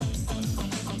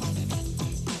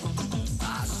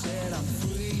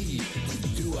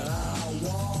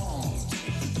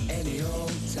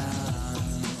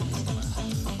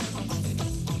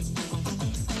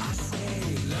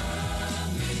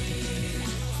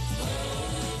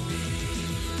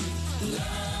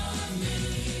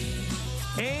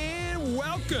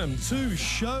Welcome to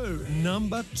show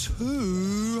number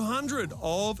 200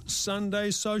 of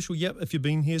Sunday Social. Yep, if you've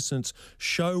been here since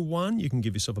show 1, you can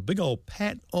give yourself a big old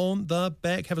pat on the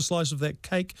back. Have a slice of that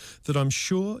cake that I'm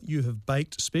sure you have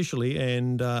baked specially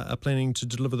and are planning to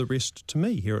deliver the rest to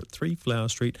me here at 3 Flower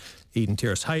Street, Eden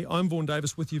Terrace. Hey, I'm Vaughan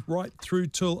Davis with you right through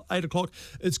till 8 o'clock.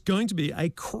 It's going to be a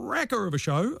cracker of a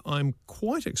show. I'm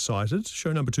quite excited.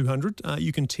 Show number 200.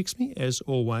 You can text me, as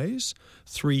always,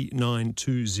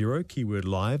 3920, keyword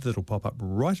live. That'll pop up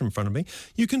right in front of me.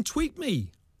 You can tweet me.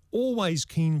 Always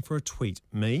keen for a tweet.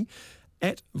 Me,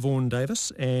 at Vaughan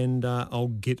Davis, and I'll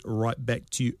get right back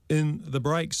to you in the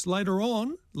breaks. Later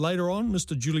on,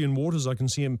 Mr. Julian Waters, I can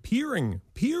see him peering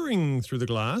through the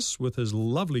glass with his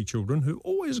lovely children who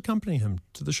always accompany him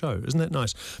to the show. Isn't that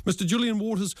nice? Mr. Julian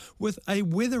Waters with a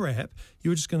weather app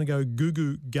you were just going to go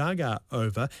goo-goo gaga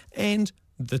over, and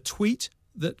the tweet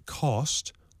that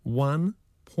cost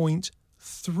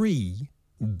 $1.3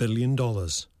 billion.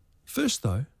 First,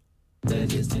 though, the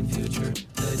distant future.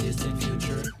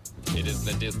 It is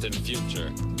the distant future,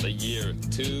 the year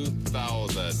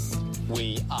 2000.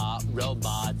 We are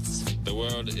robots. The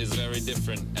world is very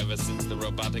different ever since the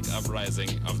robotic uprising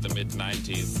of the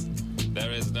mid-90s.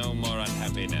 There is no more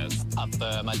unhappiness.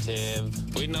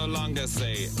 Affirmative. We no longer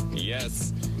say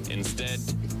yes. Instead,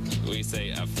 we say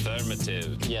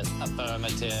affirmative. Yes,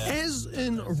 affirmative. as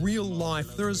in real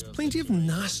life, there is plenty of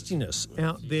nastiness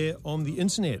out there on the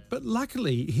internet. But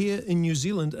luckily, here in New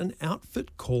Zealand, an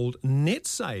outfit called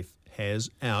NetSafe has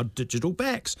our digital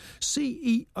backs.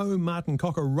 CEO Martin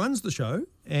Cocker runs the show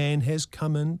and has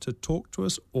come in to talk to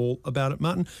us all about it.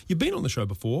 Martin, you've been on the show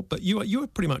before, but you are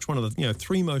pretty much one of the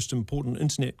 3 most important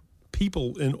internet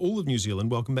people in all of New Zealand.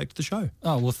 Welcome back to the show.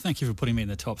 Oh, well, thank you for putting me in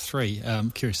the top 3.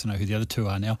 Curious to know who the other 2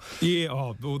 are now. Yeah,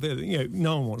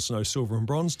 no one wants to know silver and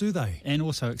bronze, do they? And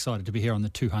also excited to be here on the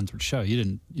 200th show.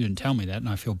 You didn't tell me that, and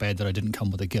I feel bad that I didn't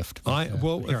come with a gift. But,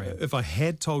 if I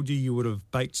had told you, you would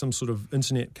have baked some sort of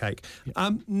internet cake. Yep.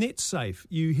 NetSafe,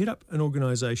 you head up an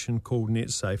organisation called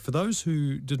NetSafe. For those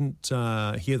who didn't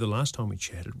hear the last time we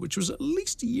chatted, which was at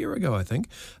least a year ago, I think,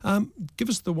 give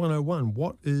us the 101.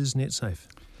 What is NetSafe?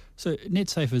 So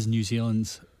NetSafe is New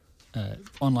Zealand's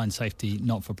online safety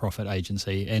not-for-profit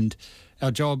agency, and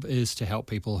our job is to help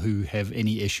people who have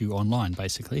any issue online,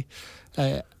 basically.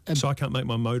 So I can't make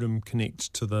my modem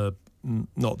connect to the...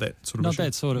 Not that sort of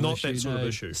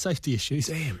issue. Safety issues.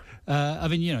 Damn.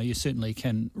 You certainly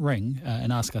can ring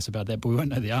and ask us about that, but we won't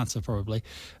know the answer probably.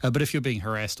 But if you're being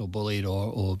harassed or bullied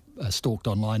or stalked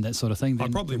online, that sort of thing, then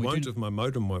I probably won't if my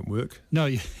modem won't work. No,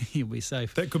 you'll be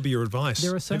safe. That could be your advice.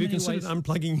 There are so Have many you considered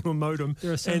unplugging your modem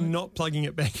not plugging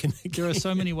it back in again? There are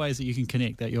so many ways that you can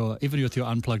connect that even with your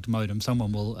unplugged modem,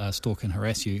 someone will stalk and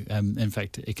harass you. In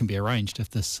fact, it can be arranged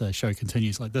if this show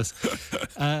continues like this.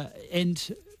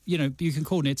 You can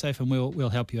call NetSafe and we'll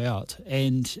help you out.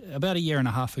 And about a year and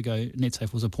a half ago,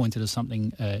 NetSafe was appointed as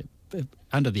something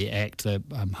under the Act, the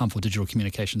Harmful Digital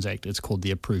Communications Act. It's called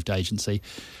the Approved Agency,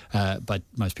 but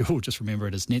most people will just remember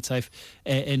it as NetSafe.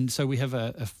 And so we have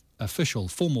a official,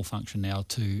 formal function now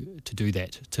to do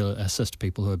that, to assist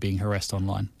people who are being harassed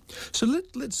online. So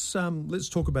let's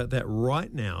talk about that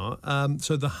right now.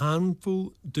 So the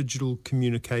Harmful Digital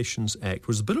Communications Act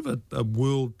was a bit of a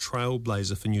world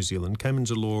trailblazer for New Zealand. Came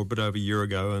into law a bit over a year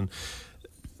ago, and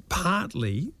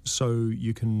partly so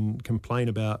you can complain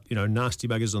about nasty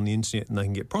buggers on the internet and they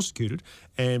can get prosecuted,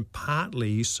 and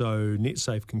partly so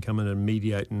NetSafe can come in and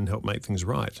mediate and help make things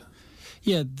right.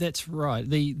 Yeah, that's right.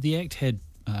 The Act had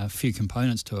a few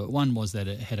components to it. One was that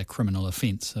it had a criminal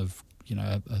offence of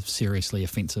a seriously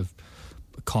offensive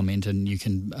comment, and you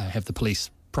can have the police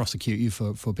prosecute you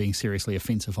for being seriously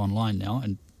offensive online now.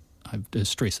 And I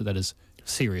stress that is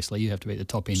seriously. You have to be at the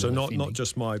top end. So not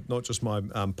just my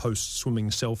post swimming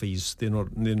selfies.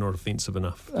 They're not offensive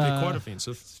enough. They're quite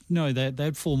offensive. No,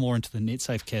 they'd fall more into the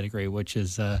NetSafe category, which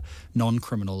is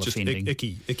non-criminal just offending.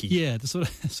 Icky. Yeah, the sort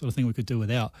of thing we could do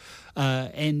without.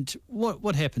 And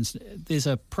what happens? There's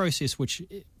a process which.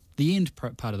 The end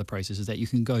part of the process is that you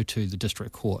can go to the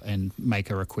district court and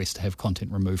make a request to have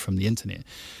content removed from the internet.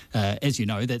 As you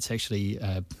know, that's actually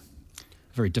a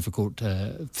very difficult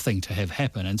thing to have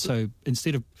happen. And so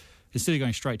instead of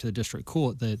going straight to the district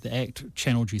court, the Act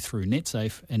channeled you through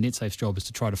NetSafe, and NetSafe's job is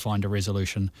to try to find a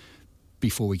resolution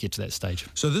before we get to that stage.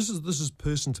 So this is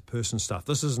person to person stuff.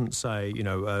 This isn't, say,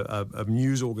 a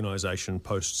news organisation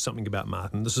posts something about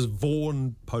Martin. This is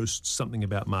Vaughan posts something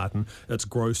about Martin. It's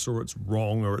gross or it's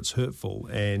wrong or it's hurtful,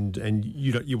 and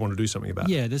you want to do something about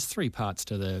it. Yeah, there's three parts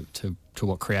to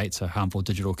what creates a harmful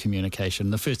digital communication.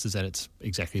 The first is that it's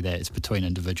exactly that, it's between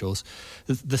individuals.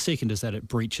 The second is that it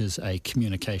breaches a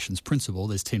communications principle.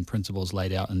 There's 10 principles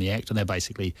laid out in the Act, and they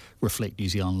basically reflect New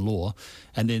Zealand law.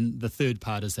 And then the third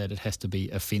part is that it has to be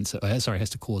offensive, it has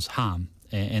to cause harm.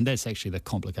 And that's actually the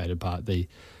complicated part, the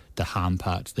harm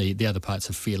part. The other parts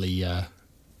are fairly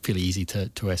easy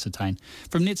to ascertain.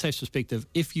 From NetSafe's perspective,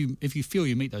 if you feel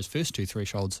you meet those first two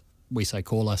thresholds, we say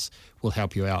call us, we'll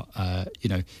help you out.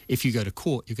 If you go to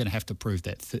court, you're going to have to prove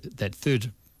that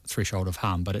third threshold of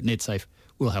harm. But at NetSafe,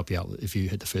 we'll help you out if you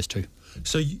hit the first two.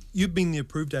 So you've been the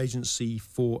approved agency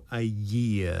for a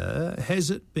year. Has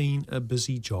it been a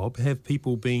busy job? Have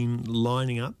people been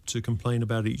lining up to complain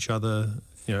about each other,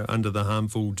 under the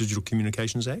Harmful Digital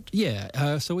Communications Act?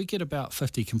 Yeah, so we get about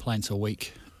 50 complaints a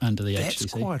week under the HDC.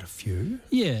 That's quite a few.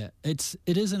 Yeah, it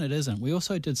is and it isn't. We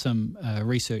also did some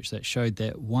research that showed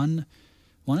that one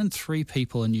in three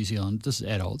people in New Zealand, this is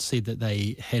adults, said that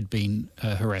they had been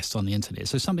harassed on the internet.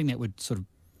 So something that would sort of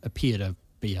appear to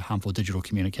be a harmful digital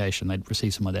communication, they'd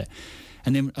receive some of that.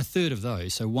 And then a third of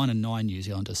those, so 1 in 9 New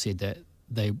Zealanders said that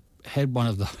they had one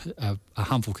of the a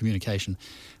harmful communication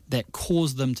that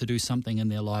caused them to do something in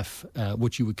their life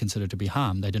which you would consider to be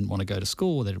harm. They didn't want to go to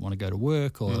school, they didn't want to go to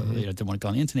work, or didn't want to go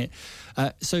on the internet.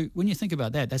 So when you think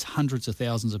about that, that's hundreds of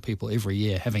thousands of people every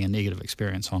year having a negative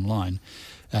experience online.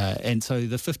 And so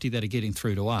the 50 that are getting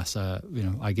through to us are,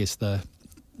 I guess the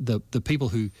people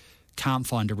who can't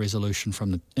find a resolution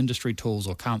from the industry tools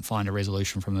or can't find a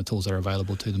resolution from the tools that are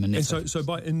available to them in NetSafe. And so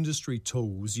by industry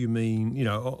tools, you mean,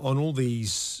 on all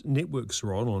these networks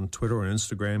we're on Twitter and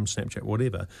Instagram, Snapchat,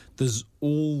 whatever, there's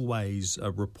always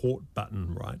a report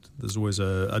button, right? There's always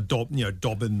a dob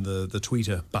in the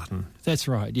tweeter button. That's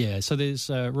right, yeah. So there's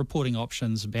reporting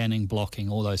options, banning, blocking,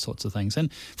 all those sorts of things.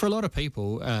 And for a lot of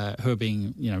people who are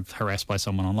being, harassed by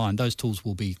someone online, those tools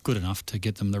will be good enough to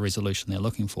get them the resolution they're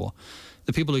looking for.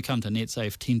 The people who come to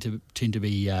NetSafe tend to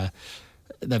be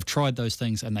they've tried those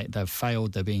things and they've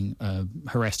failed. They're being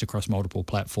harassed across multiple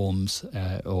platforms,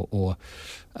 or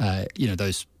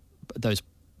those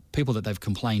people that they've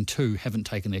complained to haven't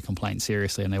taken their complaint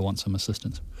seriously and they want some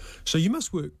assistance. So you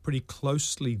must work pretty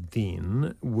closely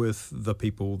then with the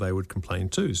people they would complain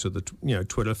to. So the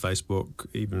Twitter, Facebook,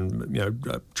 even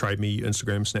Trade Me,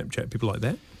 Instagram, Snapchat, people like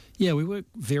that. Yeah, we work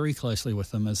very closely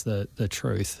with them. Is the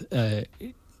truth.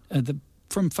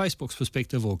 From Facebook's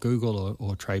perspective, or Google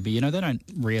or Trade Me, they don't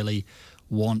really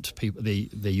want people, the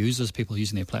users, people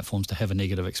using their platforms, to have a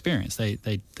negative experience.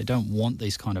 They don't want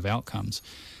these kind of outcomes.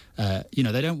 They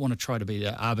don't want to try to be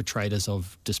the arbitrators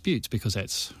of disputes, because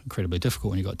that's incredibly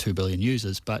difficult when you've got 2 billion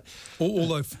users. But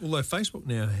although Facebook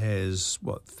now has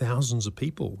thousands of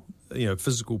people,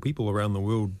 physical people around the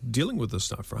world dealing with this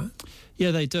stuff, right?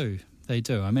 Yeah, they do.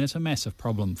 I mean, it's a massive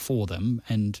problem for them,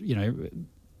 and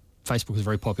Facebook is a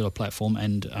very popular platform,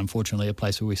 and unfortunately a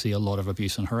place where we see a lot of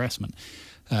abuse and harassment.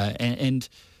 The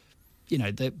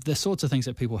sorts of things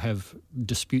that people have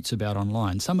disputes about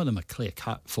online, some of them are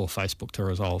clear-cut for Facebook to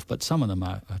resolve, but some of them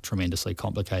are tremendously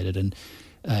complicated. And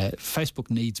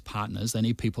Facebook needs partners. They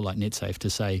need people like NetSafe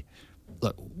to say,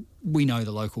 look, we know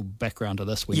the local background of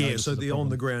this. So the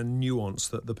on-the-ground nuance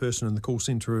that the person in the call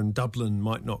centre in Dublin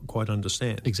might not quite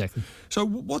understand. Exactly. So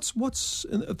what's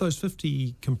of those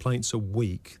 50 complaints a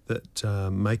week that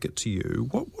make it to you,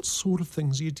 what sort of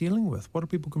things are you dealing with? What are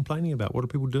people complaining about? What are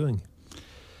people doing?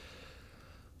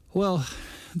 Well,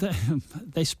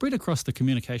 they spread across the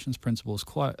communications principles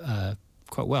quite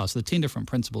well. So the 10 different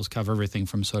principles cover everything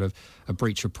from sort of a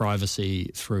breach of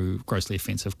privacy through grossly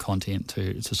offensive content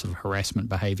to sort of harassment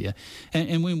behaviour.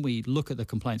 And when we look at the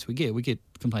complaints we get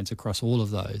complaints across all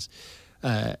of those.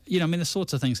 The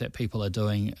sorts of things that people are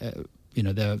doing,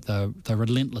 they're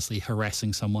relentlessly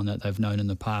harassing someone that they've known in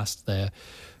the past. They're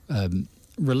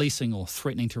releasing or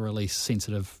threatening to release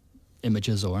sensitive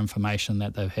images or information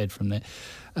that they've had from there.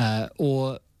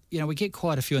 We get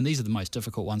quite a few, and these are the most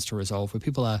difficult ones to resolve, where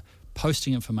people are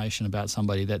posting information about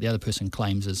somebody that the other person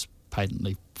claims is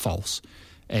patently false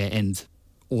and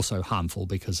also harmful,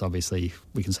 because obviously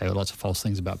we can say lots of false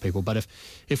things about people. But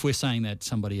if we're saying that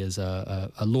somebody is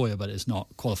a lawyer but is not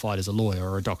qualified as a lawyer,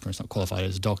 or a doctor is not qualified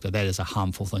as a doctor, that is a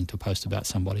harmful thing to post about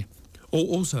somebody.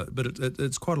 Also, but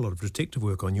it's quite a lot of detective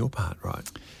work on your part,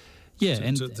 right? Yeah,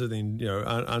 to then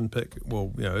unpick.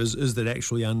 Well, is that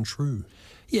actually untrue?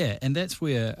 Yeah, and that's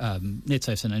where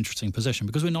NetSafe's in an interesting position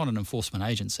because we're not an enforcement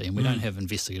agency and we don't have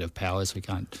investigative powers. We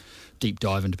can't deep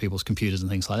dive into people's computers and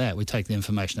things like that. We take the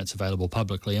information that's available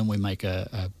publicly and we make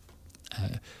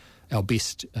our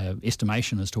best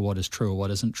estimation as to what is true or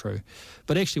what isn't true.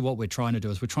 But actually what we're trying to do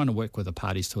is we're trying to work with the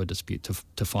parties to a dispute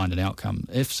to find an outcome.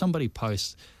 If somebody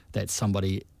posts that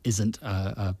somebody isn't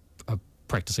a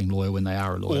practicing lawyer when they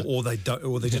are a lawyer, or they don't,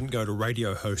 or they didn't go to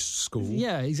radio host school.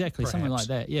 Yeah, exactly, perhaps. something like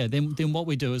that. Yeah, then what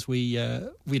we do is we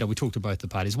talk to both the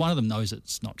parties. One of them knows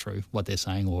it's not true what they're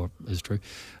saying or is true,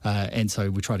 and so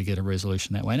we try to get a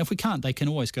resolution that way. And if we can't, they can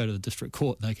always go to the district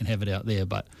court. They can have it out there,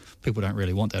 but people don't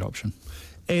really want that option.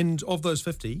 And of those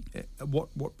 50,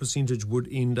 what percentage would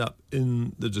end up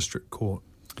in the district court?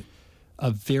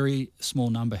 A very small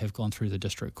number have gone through the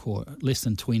district court. Less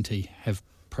than 20 have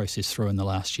processed through in the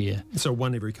last year. So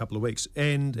one every couple of weeks.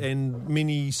 And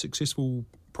many successful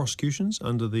prosecutions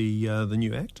under the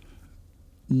new Act?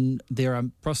 There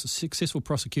are successful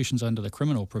prosecutions under the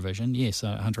criminal provision. Yes,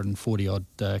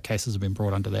 140-odd cases have been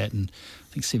brought under that, and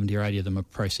I think 70 or 80 of them are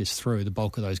processed through, the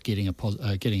bulk of those getting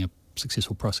a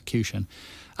successful prosecution.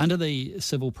 Under the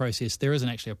civil process, there isn't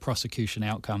actually a prosecution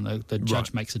outcome. The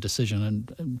judge makes a decision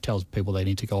and tells people they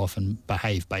need to go off and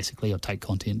behave, basically, or take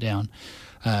content down.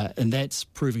 And that's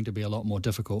proving to be a lot more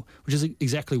difficult, which is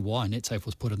exactly why NetSafe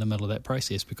was put in the middle of that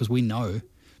process, because we know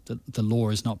that the law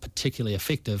is not particularly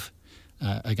effective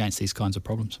against these kinds of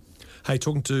problems. Hey,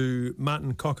 talking to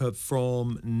Martin Cocker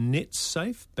from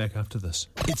NetSafe. Back after this.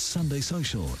 It's Sunday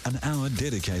Social, an hour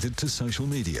dedicated to social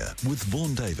media with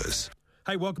Vaughan Davis.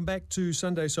 Hey, welcome back to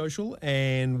Sunday Social,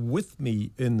 and with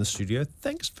me in the studio,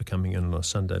 thanks for coming in on a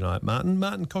Sunday night, Martin.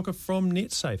 Martin Cocker from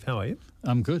NetSafe. How are you?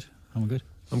 I'm good. I'm good.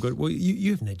 Well,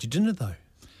 you haven't had your dinner, though.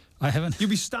 I haven't. You'll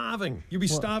be starving.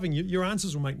 Starving. Your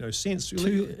answers will make no sense.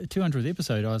 200th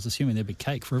episode, I was assuming there'd be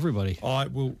cake for everybody. A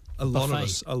lot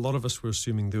of us were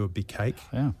assuming there would be cake.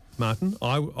 Yeah. Martin,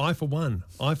 I for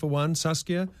one,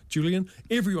 Saskia, Julian,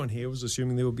 everyone here was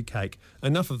assuming there would be cake.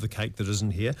 Enough of the cake that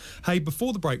isn't here. Hey,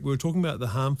 before the break, we were talking about the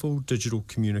Harmful Digital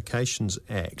Communications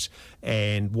Act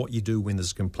and what you do when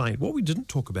there's a complaint. What we didn't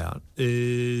talk about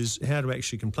is how to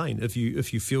actually complain. If you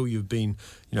feel you've been,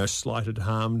 slighted,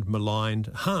 harmed,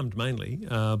 maligned, harmed mainly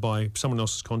by someone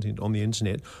else's content on the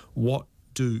internet, what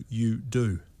do you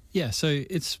do? Yeah, so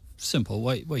it's simple.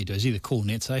 What you do is either call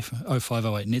NetSafe,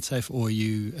 0508 NetSafe, or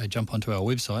you jump onto our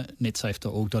website,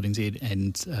 netsafe.org.nz,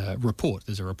 and report.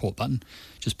 There's a report button.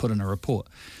 Just put in a report.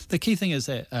 The key thing is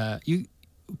that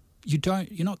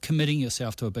you're not committing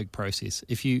yourself to a big process.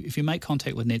 If you make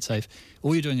contact with NetSafe,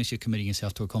 all you're doing is you're committing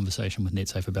yourself to a conversation with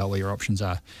NetSafe about what your options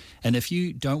are. And if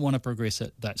you don't want to progress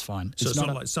it, that's fine. So it's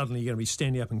not like suddenly you're going to be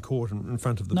standing up in court in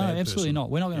front of the bad person. No, absolutely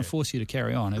not. We're not going to force you to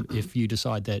carry on. If you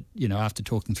decide that, after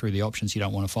talking through the options, you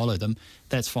don't want to follow them,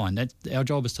 that's fine. Our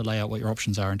job is to lay out what your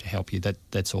options are and to help you.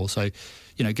 That's all. So,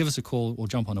 give us a call or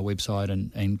jump on a website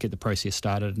and get the process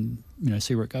started and,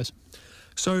 see where it goes.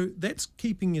 So that's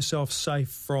keeping yourself safe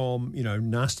from,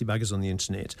 nasty buggers on the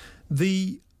internet.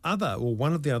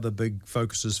 One of the other big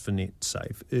focuses for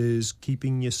NetSafe is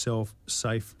keeping yourself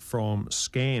safe from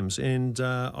scams. And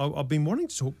I've been wanting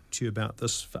to talk to you about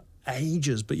this for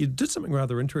ages, but you did something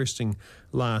rather interesting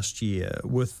last year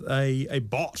with a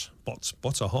bot.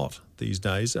 Bots are hot these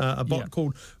days. A bot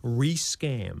called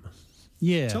Rescam.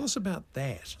 Yeah. Tell us about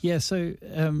that. Yeah, so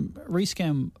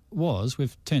Rescam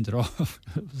we've turned it off.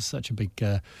 It was such a big,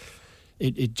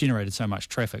 it generated so much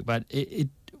traffic, but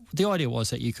the idea was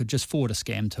that you could just forward a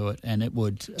scam to it and it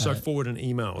would... So forward an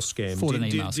email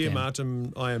scam. Dear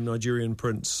Martin, I am Nigerian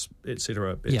Prince,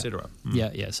 etc., etc.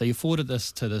 Yeah. So you forwarded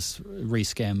this to this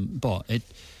Rescam bot. It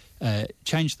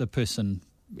changed the person...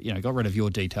 got rid of your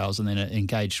details and then it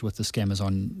engaged with the scammers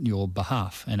on your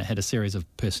behalf, and it had a series of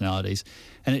personalities,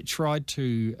 and it tried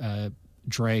to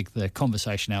drag the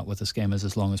conversation out with the scammers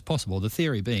as long as possible. The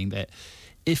theory being that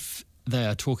if they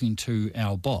are talking to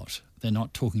our bot, they're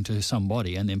not talking to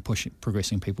somebody and then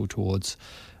progressing people towards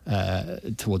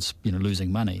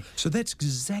losing money. So that's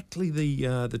exactly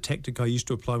the tactic I used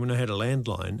to apply when I had a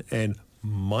landline and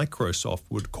Microsoft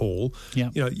would call. Yeah.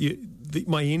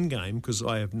 My end game, because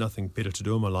I have nothing better to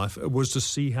do in my life, was to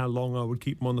see how long I would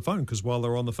keep them on the phone, because while they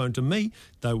were on the phone to me,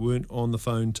 they weren't on the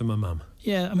phone to my mum.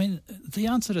 Yeah, I mean, the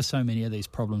answer to so many of these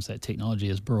problems that technology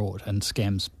has brought, and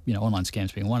scams, online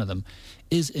scams being one of them,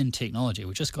 is in technology.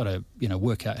 We've just got to,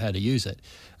 work out how to use it.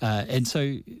 And so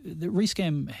the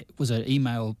Rescam was an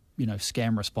email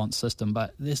scam response system,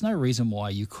 but there's no reason why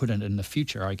you couldn't in the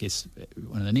future, I guess,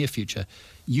 in the near future,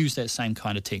 use that same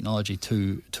kind of technology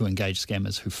to engage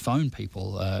scammers who phone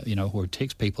people, or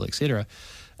text people, etc.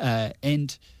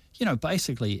 And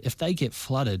basically, if they get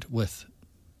flooded with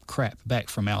crap back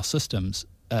from our systems,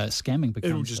 scamming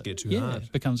becomes it'll just get too hard.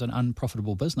 It becomes an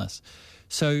unprofitable business.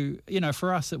 So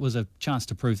for us, it was a chance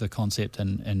to prove the concept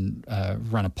and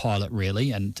run a pilot,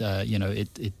 really. And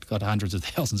it got hundreds of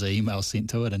thousands of emails sent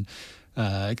to it, and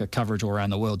it got coverage all around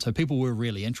the world. So people were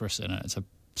really interested in it. It's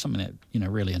something that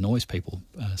really annoys people,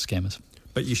 scammers.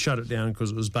 But you shut it down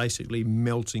because it was basically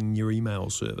melting your email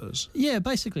servers. Yeah,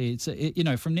 basically, it's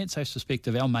from NetSafe's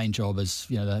perspective, our main job is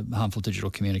the harmful digital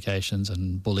communications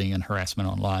and bullying and harassment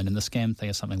online, and the scam thing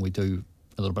is something we do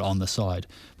a little bit on the side.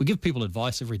 We give people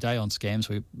advice every day on scams.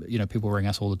 People ring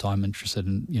us all the time interested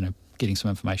in getting some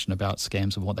information about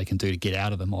scams and what they can do to get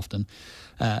out of them often.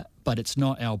 But it's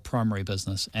not our primary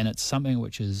business, and it's something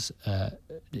which is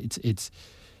it's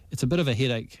a bit of a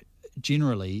headache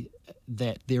generally,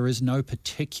 that there is no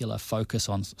particular focus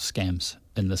on scams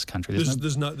in this country.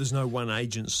 There's no one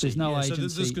agency. There's no agency.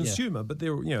 So there's consumer, but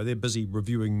they're busy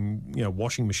reviewing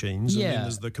washing machines. And then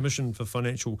there's the Commission for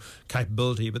Financial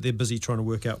Capability, but they're busy trying to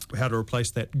work out how to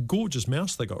replace that gorgeous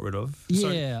mouse they got rid of. So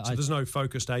there's no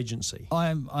focused agency.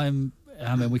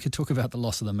 I mean, we could talk about the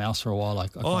loss of the mouse for a while.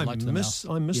 I miss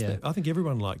that. I think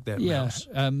everyone liked that mouse.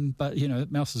 But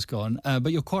mouse is gone.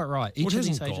 But you're quite right. It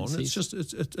hasn't gone. It's just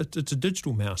it's a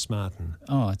digital mouse, Martin.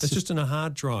 Oh, it's just in a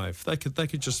hard drive. They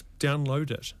could just download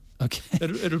it. Okay,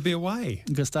 it'll be away.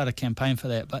 I'm going to start a campaign for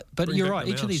that. But you're right.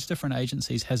 Each of these different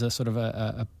agencies has a sort of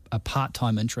a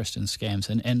part-time interest in scams,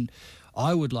 and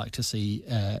I would like to see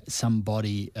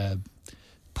somebody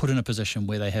put in a position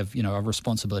where they have a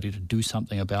responsibility to do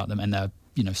something about them, and they're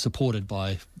supported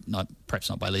by perhaps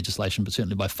not by legislation, but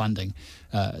certainly by funding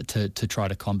to try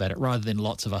to combat it, rather than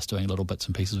lots of us doing little bits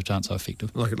and pieces which aren't so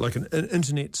effective. Like an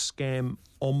internet scam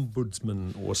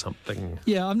ombudsman or something.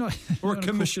 Yeah, I'm not. Or a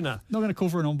commissioner. Not going to call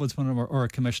for an ombudsman or a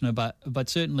commissioner, but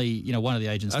certainly one of the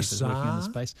agencies that's working in the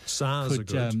space. SARS are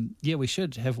good. We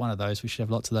should have one of those. We should have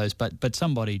lots of those. But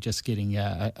somebody just getting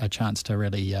a chance to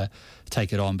really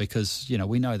take it on, because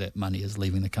we know that money is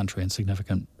leaving the country in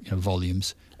significant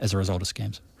volumes as a result of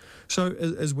scams. So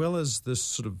as well as this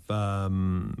sort of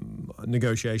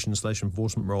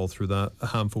negotiation/enforcement role through the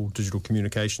Harmful Digital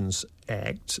Communications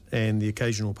Act and the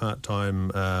occasional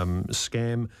part-time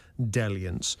scam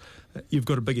dalliance, you've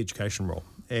got a big education role,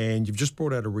 and you've just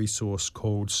brought out a resource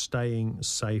called Staying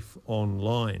Safe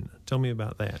Online. Tell me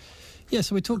about that. Yeah,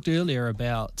 so we talked earlier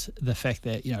about the fact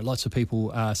that lots of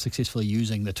people are successfully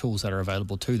using the tools that are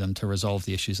available to them to resolve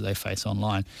the issues that they face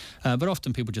online, but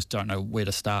often people just don't know where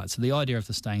to start. So the idea of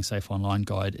the Staying Safe Online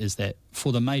guide is that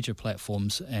for the major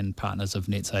platforms and partners of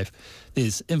NetSafe,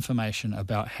 there's information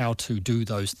about how to do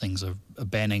those things of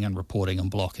banning and reporting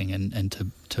and blocking and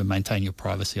to maintain your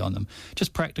privacy on them.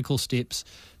 Just practical steps.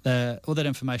 All that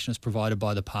information is provided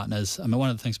by the partners. I mean, one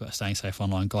of the things about Staying Safe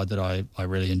Online Guide that I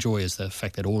really enjoy is the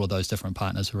fact that all of those different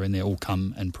partners who are in there all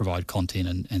come and provide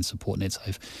content and support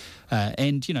NetSafe.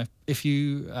 And if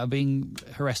you are being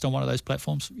harassed on one of those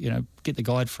platforms, get the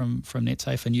guide from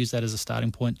NetSafe and use that as a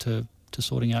starting point to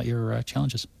sorting out your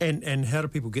challenges. And how do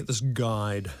people get this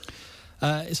guide?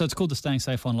 So it's called the Staying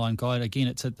Safe Online Guide. Again,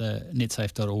 it's at the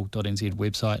netsafe.org.nz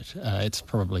website. It's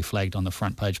probably flagged on the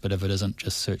front page, but if it isn't,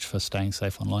 just search for Staying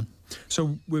Safe Online.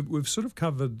 So we've sort of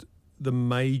covered the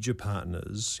major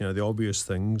partners, the obvious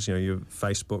things, your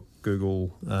Facebook,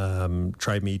 Google,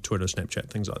 Trade Me, Twitter,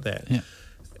 Snapchat, things like that. Yeah.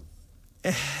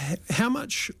 How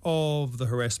much of the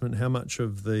harassment, how much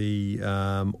of the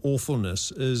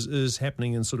awfulness is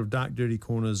happening in sort of dark, dirty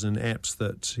corners and apps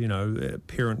that,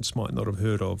 parents might not have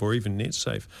heard of, or even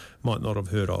NetSafe might not have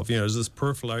heard of? Is this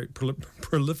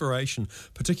proliferation,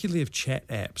 particularly of chat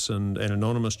apps and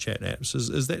anonymous chat apps?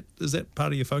 Is that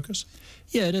part of your focus?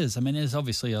 Yeah, it is. I mean, there's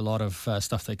obviously a lot of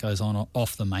stuff that goes on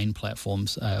off the main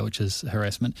platforms, which is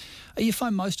harassment. You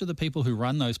find most of the people who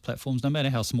run those platforms, no matter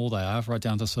how small they are, right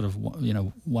down to sort of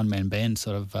one-man band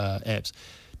sort of apps,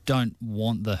 don't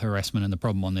want the harassment and the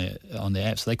problem on their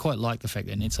apps. They quite like the fact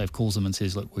that NetSafe calls them and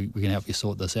says, look, we can help you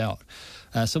sort this out.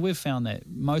 So we've found that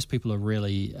most people are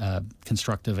really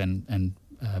constructive and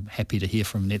happy to hear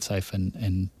from NetSafe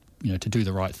and to do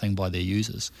the right thing by their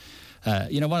users.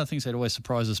 One of the things that always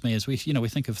surprises me is we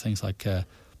think of things like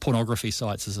pornography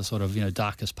sites as the sort of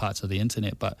darkest parts of the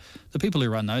internet, but the people who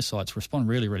run those sites respond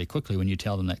really, really quickly when you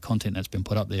tell them that content that's been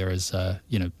put up there is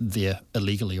there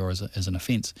illegally or as an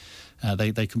offence.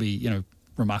 They can be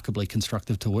remarkably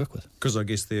constructive to work with, because I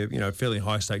guess they're fairly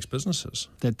high stakes businesses.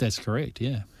 That's correct.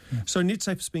 Yeah. So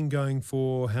NetSafe's been going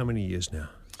for how many years now?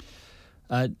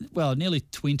 Well, nearly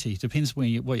 20. Depends what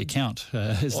you count.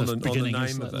 Is On the the beginning. name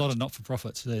Is of a it. lot of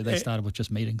not-for-profits. They started with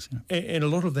just meetings. And a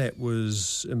lot of that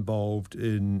was involved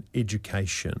in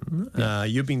education.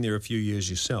 You've been there a few years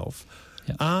yourself.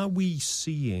 Yeah. Are we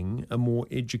seeing a more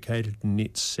educated,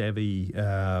 net-savvy,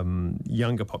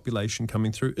 younger population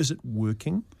coming through? Is it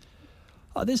working?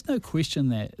 There's no question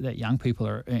that young people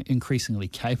are increasingly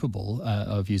capable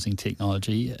of using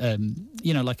technology.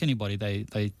 Like anybody,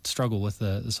 they struggle with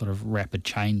the sort of rapid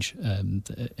change, and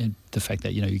the fact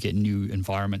that, you get new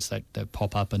environments that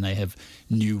pop up and they have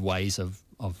new ways of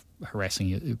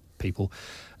harassing people.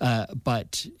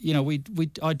 But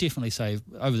I definitely say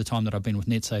over the time that I've been with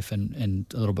NetSafe and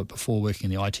a little bit before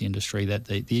working in the IT industry, that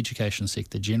the education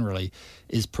sector generally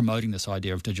is promoting this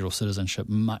idea of digital citizenship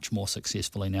much more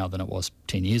successfully now than it was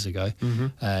 10 years ago.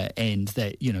 And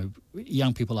that,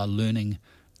 young people are learning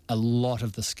a lot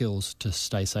of the skills to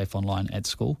stay safe online at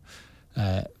school.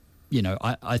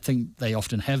 I think they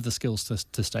often have the skills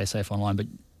to stay safe online, but,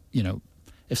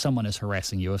 if someone is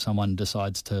harassing you, if someone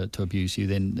decides to abuse you,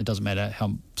 then it doesn't matter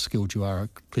how skilled you are or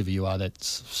clever you are,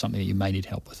 that's something that you may need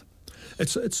help with.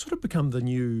 It's sort of become the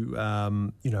new,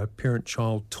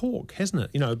 parent-child talk, hasn't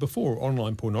it? Before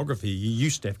online pornography, you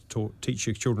used to have to teach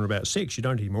your children about sex. You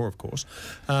don't anymore, of course.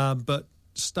 But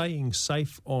staying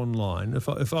safe online, if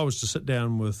I was to sit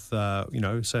down with, say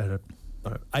I had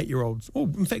an 8-year-old,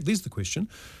 in fact, there's the question.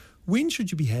 When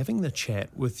should you be having the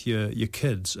chat with your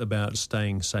kids about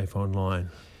staying safe online?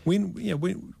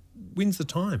 When's the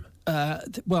time?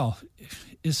 Well,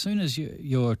 as soon as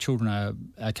your children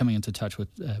are coming into touch with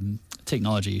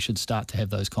technology, you should start to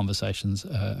have those conversations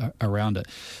around it.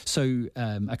 So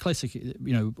a classic,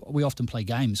 we often play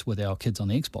games with our kids on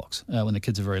the Xbox when the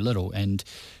kids are very little, and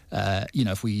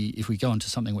if we go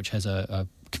into something which has a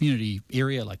community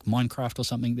area like Minecraft or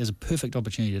something, there's a perfect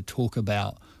opportunity to talk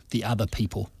about the other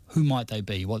people. Who might they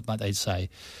be? What might they say?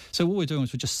 So what we're doing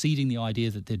is we're just seeding the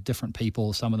idea that they're different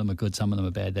people. Some of them are good, some of them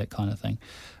are bad, that kind of thing.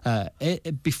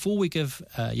 Before we give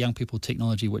young people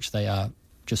technology which they are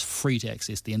just free to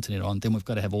access the internet on, then we've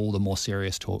got to have all the more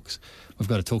serious talks. We've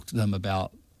got to talk to them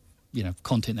about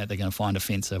content that they're going to find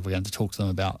offensive. We're going to talk to them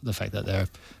about the fact that they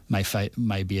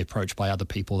may be approached by other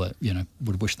people that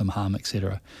would wish them harm,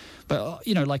 etc. But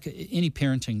like any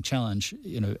parenting challenge,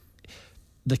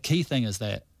 the key thing is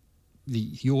that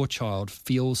your child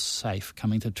feels safe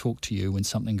coming to talk to you when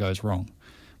something goes wrong,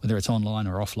 whether it's online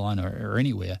or offline or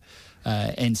anywhere.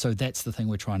 And so that's the thing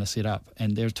we're trying to set up.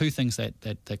 And there are two things that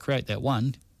create that.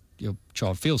 One, your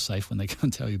child feels safe when they come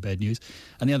and tell you bad news.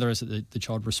 And the other is that the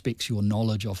child respects your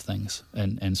knowledge of things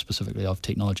and specifically of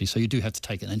technology. So you do have to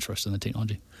take an interest in the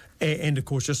technology. And of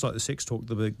course, just like the sex talk,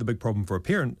 the big problem for a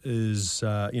parent is, do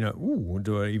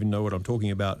I even know what I'm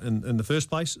talking about in the first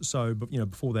place? So,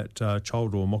 before that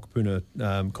child or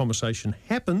mokopuna conversation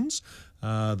happens,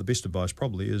 the best advice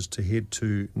probably is to head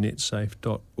to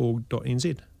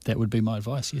netsafe.org.nz. That would be my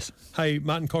advice, yes. Hey,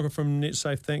 Martin Cocker from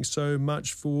NetSafe, thanks so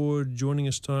much for joining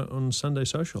us on Sunday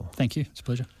Social. Thank you. It's a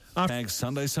pleasure. Tag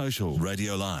Sunday Social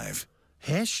Radio Live.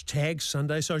 Hashtag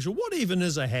Sunday Social. What even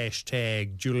is a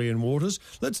hashtag, Julian Waters?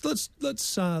 Let's bust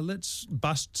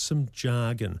some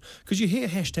jargon, because you hear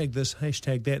hashtag this,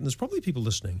 hashtag that, and there's probably people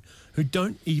listening who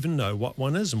don't even know what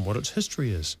one is and what its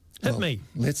history is. Hit me.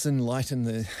 Let's enlighten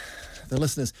the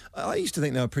listeners. I used to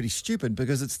think they were pretty stupid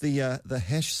because it's the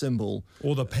hash symbol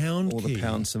or the pound or key. the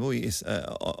pound symbol, yes,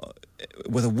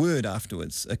 with a word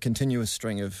afterwards, a continuous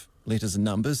string of letters and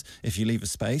numbers. If you leave a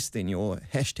space, then your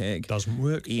hashtag doesn't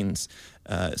work. Ends.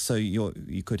 So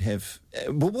you could have.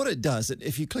 But what it does,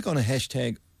 if you click on a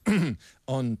hashtag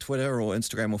on Twitter or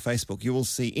Instagram or Facebook, you will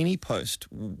see any post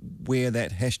where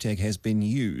that hashtag has been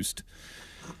used,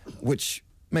 which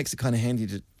makes it kind of handy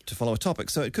to follow a topic.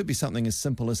 So it could be something as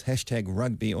simple as hashtag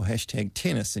rugby or hashtag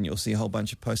tennis, and you'll see a whole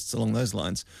bunch of posts along those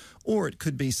lines. Or it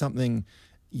could be something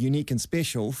unique and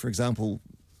special, for example,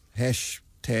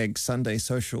 hashtag Sunday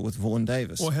Social with Vaughan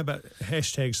Davis. Or how about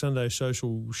hashtag Sunday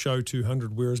Social show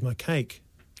 200, where is my cake?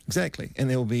 Exactly. And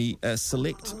there will be a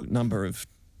select number of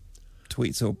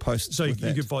tweets or posts. So you with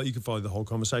that. could follow the whole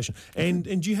conversation. And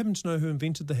do you happen to know who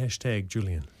invented the hashtag,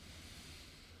 Julian?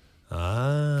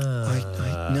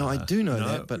 I do know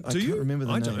that, but I can't remember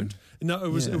the name. I don't. No, it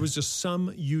was just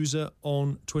some user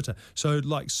on Twitter. So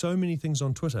like so many things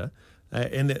on Twitter,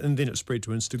 and then it spread to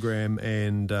Instagram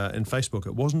and Facebook.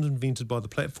 It wasn't invented by the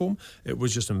platform. It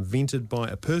was just invented by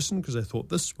a person because they thought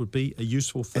this would be a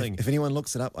useful thing. If anyone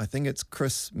looks it up, I think it's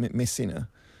Chris Messina.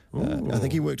 I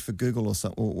think he worked for Google or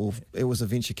something, or it was a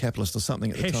venture capitalist or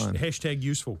something at the time. Hashtag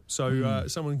useful. So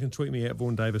someone can tweet me at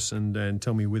Vaughan Davis and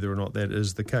tell me whether or not that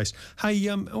is the case. Hey,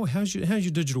 how's your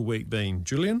digital week been,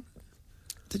 Julian?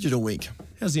 Digital week.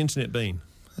 How's the internet been?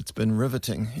 It's been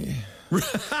riveting. Yeah.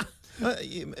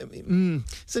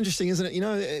 It's interesting, isn't it? You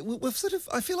know, we've sort of.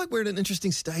 I feel like we're at an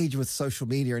interesting stage with social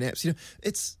media and apps. You know,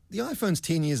 the iPhone's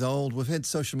 10 years old. We've had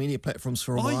social media platforms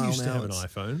for a while now. I used to have an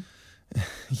iPhone.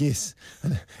 Yes,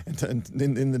 and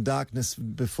then the darkness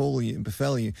befell you.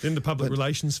 Then the public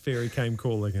relations fairy came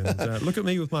calling, and look at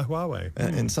me with my Huawei.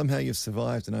 And somehow you've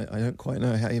survived, and I don't quite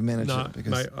know how you managed it.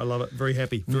 Because, mate, I love it. Very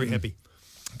happy. Very happy.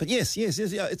 But yes. Yeah,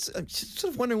 it's I'm just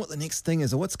sort of wondering what the next thing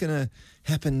is, or what's going to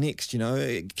happen next. You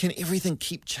know, can everything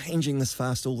keep changing this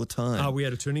fast all the time? We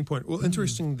had a turning point. Well,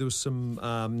 interesting. There was some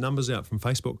numbers out from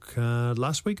Facebook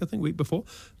last week, I think, week before,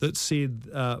 that said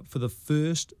for the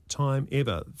first time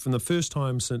ever, from the first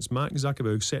time since Mark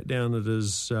Zuckerberg sat down at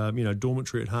his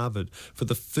dormitory at Harvard, for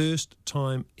the first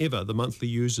time ever, the monthly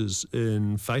users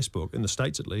in Facebook, in the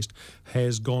States at least,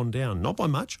 has gone down. Not by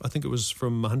much. I think it was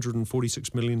from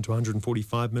 146 million to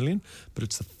 145 million, but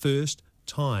it's the first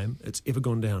time it's ever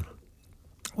gone down.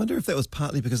 I wonder if that was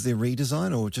partly because of their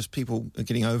redesign, or just people are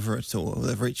getting over it, or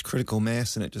they've reached critical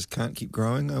mass and it just can't keep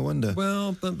growing. I wonder.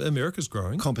 Well, America's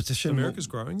growing. Competition. America's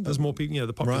growing. There's more people.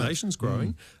 The population's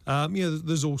growing.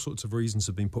 There's all sorts of reasons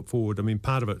have been put forward. I mean,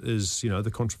 part of it is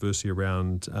the controversy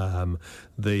around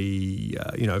the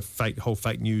whole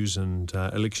fake news and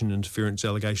election interference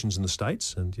allegations in the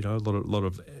States, and a lot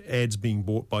of ads being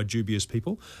bought by dubious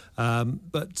people.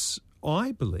 But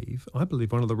I believe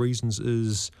one of the reasons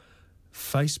is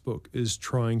Facebook is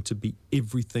trying to be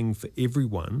everything for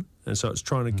everyone, and so it's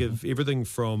trying to give everything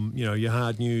from your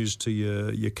hard news to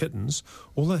your kittens.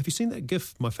 Although, have you seen that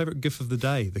GIF? My favourite GIF of the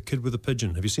day, the kid with a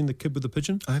pigeon. Have you seen the kid with the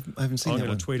pigeon? I haven't seen that one.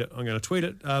 I'm going to tweet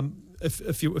it.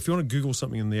 If you want to Google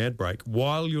something in the ad break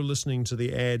while you're listening to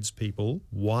the ads, people,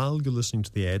 Google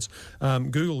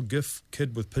GIF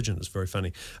kid with pigeon. It's very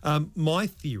funny. My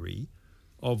theory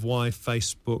of why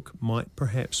Facebook might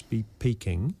perhaps be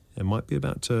peaking and might be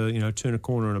about to, turn a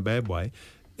corner in a bad way,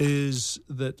 is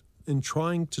that in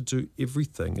trying to do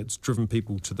everything, it's driven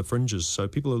people to the fringes. So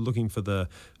people are looking for the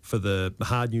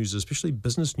hard news, especially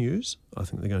business news. I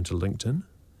think they're going to LinkedIn,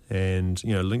 and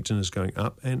LinkedIn is going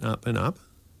up and up and up.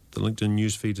 The LinkedIn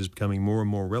newsfeed is becoming more and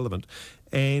more relevant.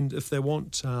 And if they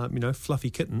want,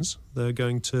 fluffy kittens, they're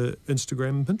going to Instagram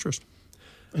and Pinterest.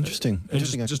 Interesting.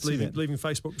 Just leaving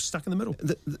Facebook stuck in the middle.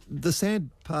 The sad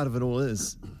part of it all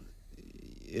is,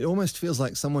 it almost feels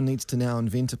like someone needs to now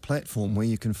invent a platform where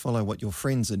you can follow what your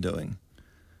friends are doing,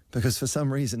 because for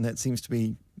some reason that seems to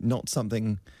be not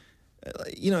something.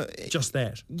 Just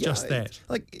that.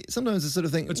 Like sometimes the sort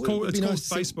of thing. It's called nice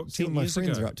Facebook see 10 what years my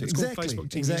friends ago. are up to. It's called Facebook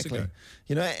 10 years ago.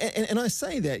 And I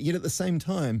say that, yet at the same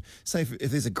time, say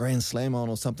if there's a Grand Slam on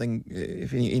or something,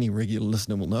 if any regular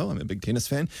listener will know, I'm a big tennis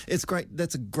fan. It's great.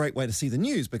 That's a great way to see the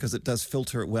news, because it does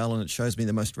filter it well and it shows me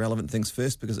the most relevant things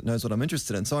first, because it knows what I'm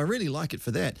interested in. So I really like it for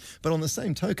that. But on the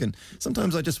same token,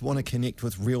 sometimes I just want to connect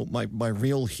with my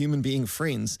real human being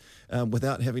friends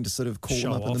without having to sort of call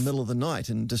them up in the middle of the night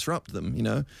and disrupt them,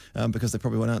 because they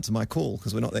probably won't answer my call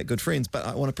because we're not that good friends. But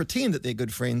I want to pretend that they're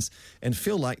good friends and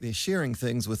feel like they're sharing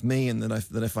things with me, and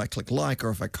that if I click like or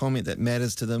if I comment, that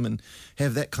matters to them, and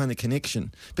have that kind of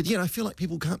connection. But yet I feel like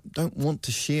people don't want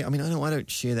to share. I mean, I know I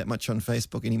don't share that much on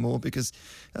Facebook anymore, because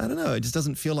I don't know, it just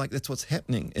doesn't feel like that's what's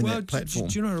happening in that platform.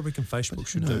 Do you know what I reckon Facebook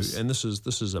should do? And this is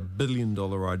 $1 billion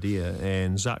idea.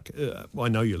 And Zuck, I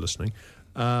know you're listening.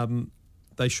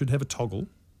 They should have a toggle.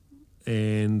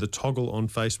 And the toggle on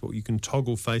Facebook, you can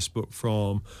toggle Facebook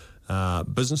from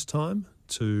business time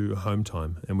to home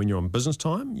time. And when you're on business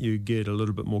time, you get a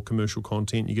little bit more commercial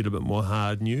content, you get a bit more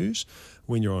hard news.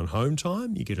 When you're on home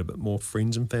time, you get a bit more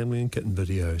friends and family and kitten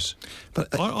videos.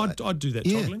 But I'd do that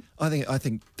toggling. I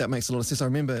think that makes a lot of sense. I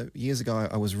remember years ago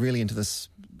I was really into this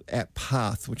app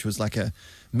Path, which was like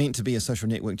meant to be a social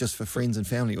network just for friends and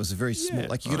family. It was a very small.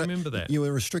 I remember that. You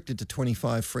were restricted to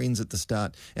 25 friends at the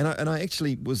start, and I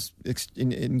actually was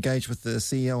engaged with the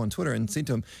CEO on Twitter and said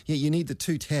to him, "Yeah, you need the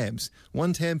 2 tabs.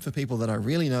 One tab for people that I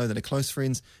really know that are close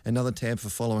friends, another tab for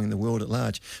following the world at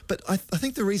large." But I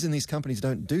think the reason these companies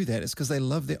don't do that is because they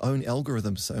love their own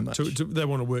algorithm so much. They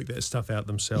want to work that stuff out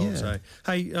themselves. Yeah.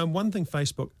 Hey, one thing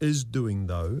Facebook is doing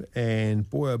though, and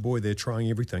boy oh boy, they're trying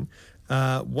everything.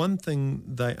 One thing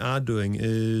they are doing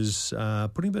is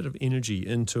putting a bit of energy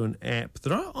into an app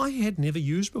that I had never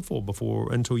used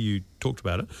before until you talked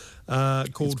about it,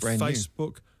 called Facebook.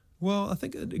 New. Well, I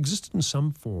think it existed in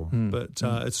some form, but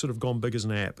it's sort of gone big as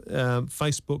an app.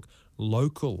 Facebook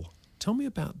Local. Tell me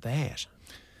about that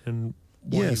and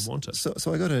why you want it.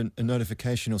 So I got a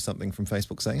notification or something from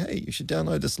Facebook saying, "Hey, you should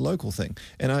download this Local thing,"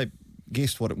 and I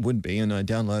guessed what it would be, and I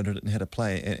downloaded it and had a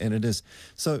play, and it is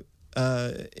so.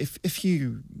 if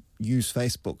you use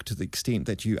Facebook to the extent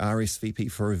that you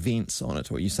RSVP for events on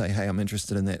it, or you say, hey, I'm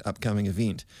interested in that upcoming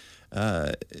event,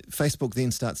 Facebook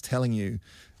then starts telling you,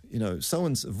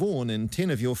 so-and-so, Vaughan and 10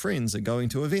 of your friends are going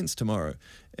to events tomorrow.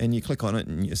 And you click on it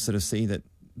and you sort of see that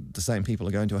the same people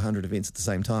are going to 100 events at the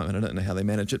same time. And I don't know how they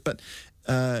manage it. But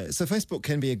so Facebook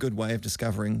can be a good way of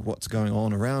discovering what's going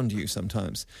on around you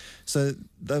sometimes. So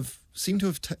they've seemed to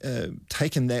have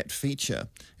taken that feature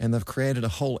and they've created a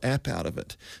whole app out of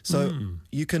it. So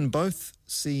you can both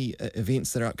see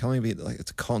events that are upcoming, be it like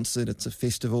it's a concert, it's a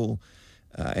festival,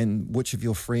 and which of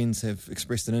your friends have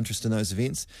expressed an interest in those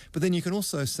events. But then you can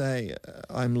also say,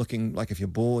 I'm looking, like if you're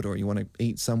bored or you want to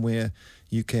eat somewhere,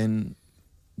 you can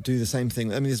do the same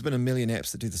thing. I mean, there's been a million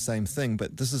apps that do the same thing,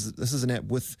 but this is an app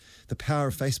with the power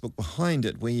of Facebook behind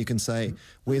it, where you can say,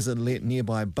 where's a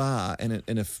nearby bar, and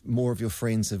if more of your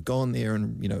friends have gone there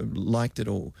and liked it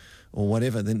or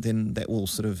whatever, then that will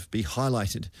sort of be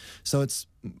highlighted. So it's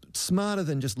smarter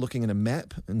than just looking at a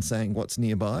map and saying what's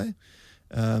nearby.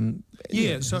 So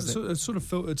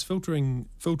it's filtering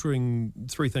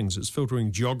three things. It's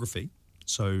filtering geography,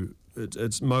 so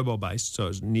it's mobile based, so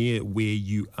it's near where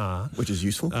you are, which is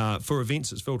useful. For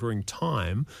events, it's filtering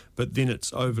time, but then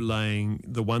it's overlaying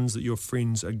the ones that your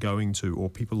friends are going to or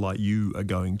people like you are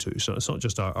going to. So it's not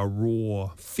just a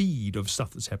raw feed of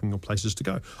stuff that's happening or places to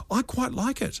go. I quite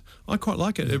like it.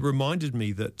 It reminded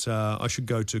me that I should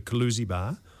go to Kaluzi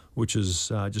Bar, which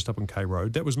is just up on K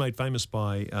Road. That was made famous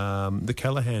by the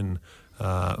Callaghan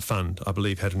Fund, I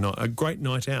believe, had a great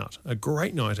night out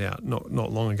not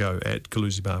long ago at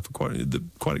Kaluzi Bar for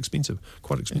quite expensive.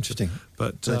 Interesting.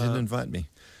 But they didn't invite me.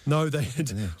 No, they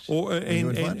did. Yeah.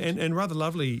 And rather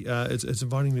lovely, it's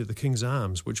inviting me to the King's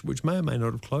Arms, which may or may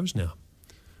not have closed now.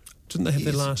 Didn't they have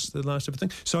their last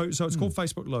everything? So it's called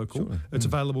Facebook Local. Surely. It's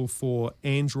available for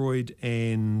Android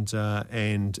and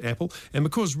Apple. And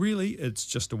because really it's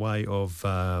just a way of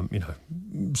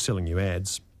selling you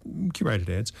ads, curated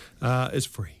ads, it's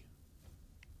free.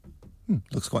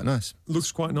 Looks quite nice.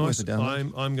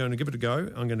 I'm going to give it a go.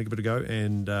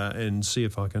 And see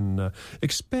if I can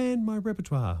expand my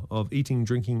repertoire of eating,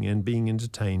 drinking, and being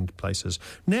entertained places.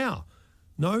 Now,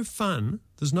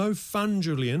 there's no fun,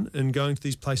 Julian, in going to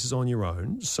these places on your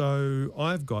own. So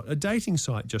I've got a dating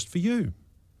site just for you.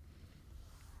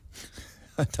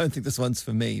 I don't think this one's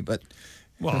for me, but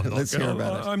let's hear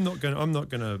about it. I'm not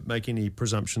going to make any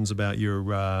presumptions about your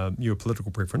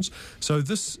political preference. So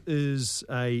this is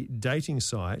a dating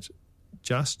site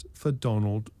just for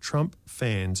Donald Trump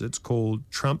fans. It's called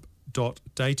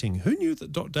Trump.dating. Who knew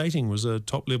that .dating was a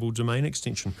top-level domain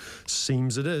extension?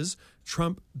 Seems it is.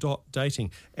 Trump.dating.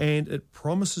 And it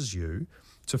promises you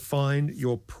to find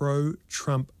your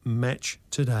pro-Trump match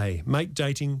today. Make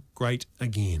dating great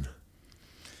again.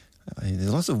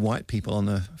 There's lots of white people on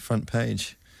the front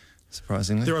page,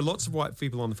 surprisingly. There are lots of white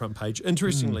people on the front page.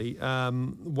 Interestingly,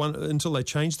 until they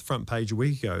changed the front page a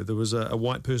week ago, there was a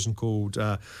white person called,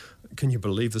 can you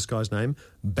believe this guy's name?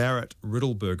 Barrett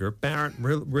Riddleberger.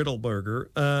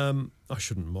 I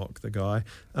shouldn't mock the guy.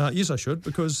 Yes, I should,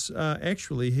 because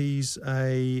actually he's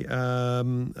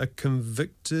a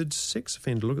convicted sex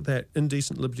offender. Look at that,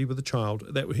 indecent liberty with a child.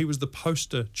 He was the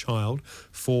poster child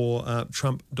for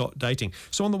Trump.dating.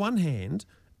 So on the one hand,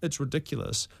 it's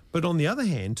ridiculous. But on the other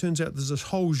hand, turns out there's this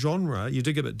whole genre. You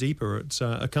dig a bit deeper. It's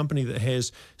a company that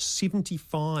has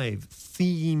 75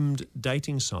 themed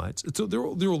dating sites. They're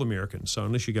all American. So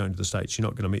unless you're going to the States, you're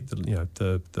not going to meet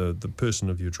the person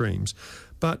of your dreams.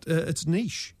 But it's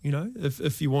niche.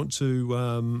 If you want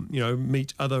to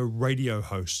meet other radio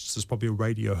hosts, there's probably a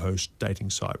radio host dating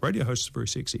site. Radio hosts are very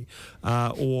sexy.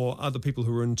 Or other people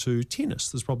who are into tennis.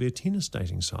 There's probably a tennis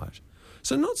dating site.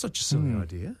 So not such a silly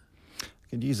idea.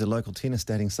 Could use a local tennis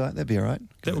dating site. That'd be all right.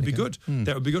 That would be good.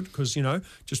 That would be good because,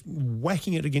 just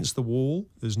whacking it against the wall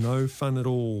is no fun at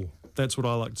all. That's what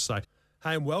I like to say.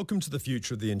 Hey, and welcome to the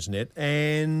future of the internet.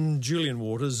 And Julian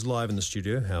Waters live in the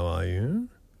studio. How are you?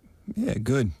 Yeah,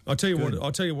 good. I'll tell you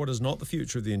what is not the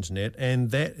future of the internet,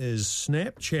 and that is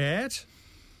Snapchat.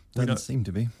 Doesn't seem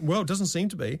to be. Well, it doesn't seem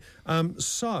to be.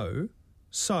 So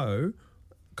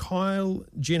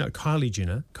Kylie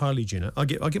Jenner. I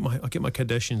get my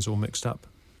Kardashians all mixed up.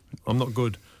 I'm not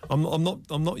good. I'm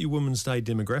not your Women's Day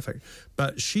demographic.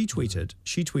 But she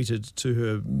tweeted to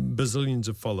her bazillions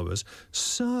of followers.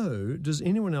 So does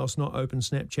anyone else not open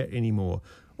Snapchat anymore,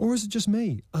 or is it just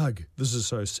me? Ugh, this is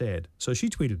so sad. So she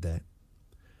tweeted that.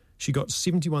 She got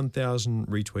 71,000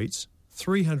 retweets.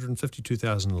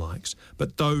 352,000 likes,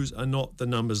 but those are not the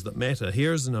numbers that matter.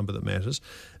 Here is the number that matters.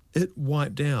 It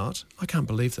wiped out, I can't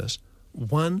believe this,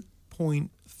 1.3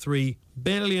 $1.3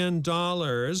 billion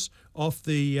off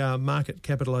the market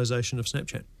capitalization of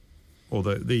Snapchat, or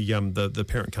the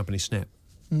parent company Snap.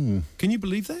 Can you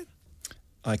believe that?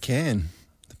 I can.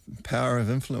 The power of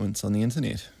influence on the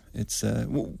internet. It's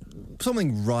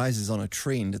something rises on a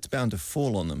trend, it's bound to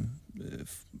fall on them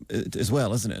as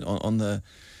well, isn't it? On the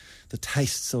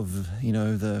tastes of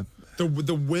the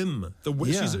whim.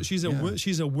 Yeah, She's a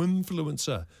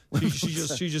whimfluencer.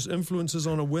 She just influences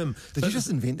on a whim. Did you just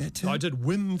invent that term? I did,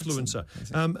 whimfluencer.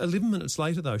 11 minutes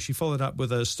later, though, she followed up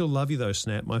with a "Still love you though,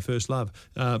 Snap, my first love,"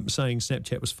 saying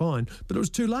Snapchat was fine, but it was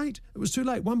too late. It was too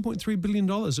late. $1.3 billion.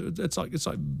 It's like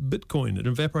Bitcoin. It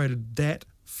evaporated that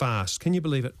fast. Can you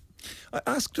believe it? I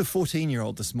asked a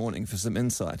 14-year-old this morning for some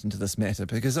insight into this matter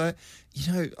because I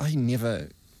never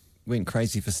went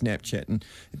crazy for Snapchat, and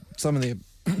some of the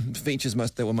features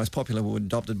that were most popular were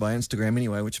adopted by Instagram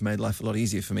anyway, which made life a lot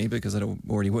easier for me because I'd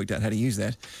already worked out how to use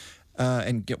that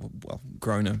and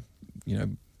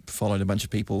followed a bunch of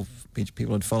people.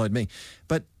 People had followed me,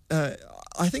 but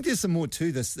I think there's some more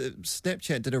to this.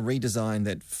 Snapchat did a redesign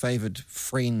that favoured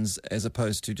friends as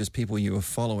opposed to just people you were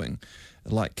following,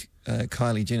 like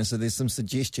Kylie Jenner. So there's some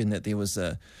suggestion that there was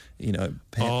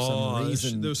perhaps some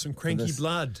reason. There was some cranky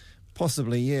blood.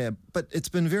 Possibly, yeah. But it's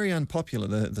been very unpopular,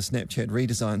 the Snapchat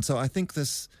redesign. So I think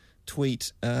this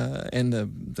tweet and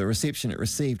the reception it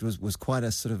received was quite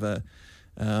a sort of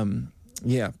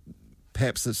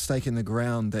perhaps a stake in the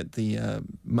ground that the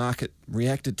market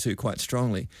reacted to quite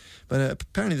strongly. But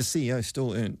apparently the CEO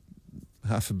still earned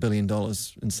 $500 million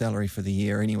in salary for the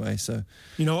year anyway. So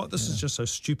you know what? This is just so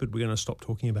stupid. We're going to stop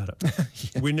talking about it. Yeah.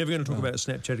 We're never going to talk about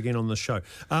Snapchat again on this show.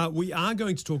 We are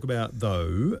going to talk about,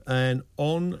 though, an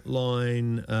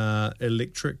online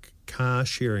electric car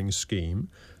sharing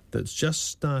scheme that's just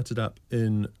started up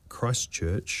in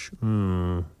Christchurch.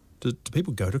 Do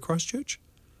people go to Christchurch?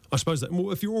 I suppose that,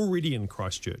 well, if you're already in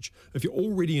Christchurch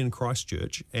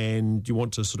and you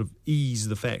want to sort of ease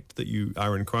the fact that you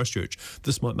are in Christchurch,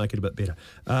 this might make it a bit better.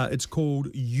 It's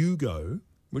called Yugo,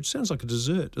 which sounds like a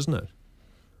dessert, doesn't it?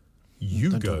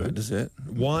 Yugo. Dessert.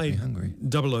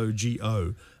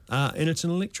 YOOGO. And it's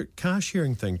an electric car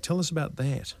sharing thing. Tell us about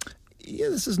that. Yeah,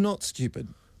 this is not stupid.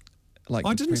 Like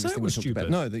I didn't say it was stupid.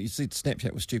 No, you said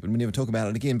Snapchat was stupid. We never talk about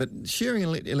it again. But sharing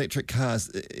electric cars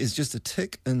is just a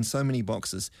tick in so many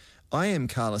boxes. I am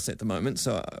carless at the moment,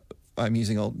 so I'm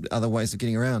using other ways of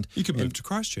getting around. You could move to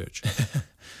Christchurch.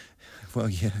 Well,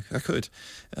 yeah, I could.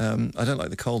 I don't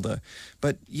like the cold, though.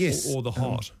 But yes. Or the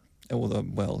hot. Or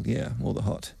the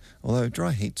hot. Although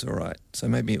dry heat's all right, so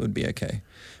maybe it would be okay.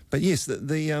 But yes,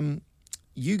 the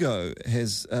Yugo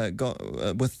has got,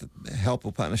 with help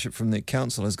or partnership from the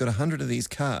council, has got 100 of these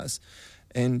cars,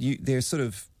 and they're sort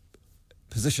of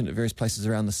positioned at various places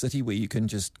around the city where you can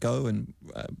just go and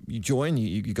you join,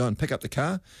 you go and pick up the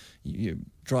car, you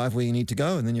drive where you need to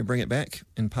go, and then you bring it back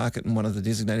and park it in one of the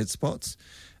designated spots,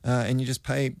 and you just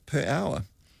pay per hour.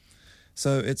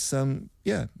 So it's 40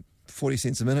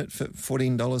 cents a minute,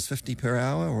 $14.50 per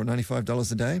hour, or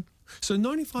 $95 a day. So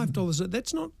 $95,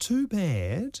 that's not too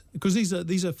bad, because these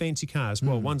are fancy cars.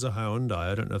 Well, one's a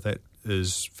Hyundai. I don't know if that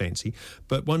is fancy,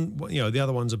 but the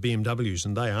other ones are BMWs,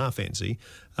 and they are fancy.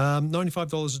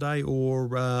 $95 a day or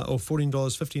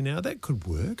 $14.50 an hour, that could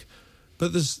work.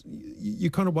 But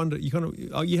you kind of wonder.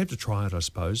 You have to try it, I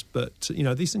suppose. But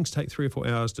these things take 3 or 4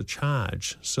 hours to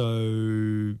charge. So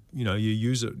you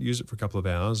use it for a couple of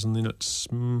hours, and then it's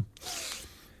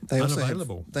They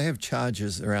unavailable. Also they have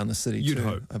charges around the city You'd too,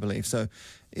 hope. I believe. So,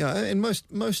 and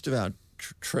most of our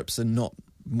trips are not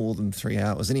more than 3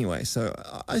 hours anyway. So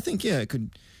I think it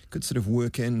could sort of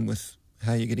work in with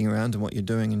how you're getting around and what you're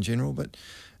doing in general. But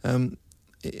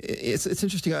it's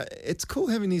interesting. It's cool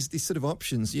having these sort of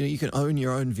options. You can own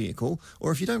your own vehicle,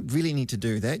 or if you don't really need to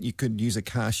do that, you could use a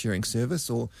car sharing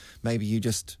service, or maybe you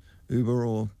just Uber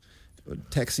or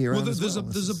taxi around. Well,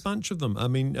 there's a bunch of them. I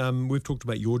mean, we've talked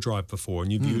about Your Drive before,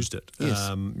 and you've used it.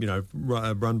 Yes.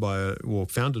 Run by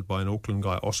founded by an Auckland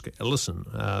guy, Oscar Ellison.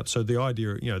 So the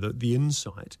idea, the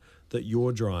insight that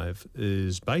Your Drive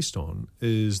is based on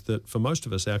is that for most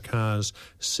of us, our cars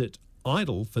sit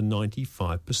idle for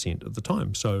 95% of the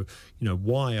time. So,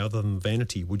 why, other than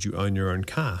vanity, would you own your own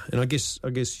car? And I guess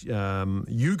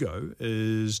Yugo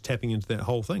is tapping into that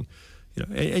whole thing.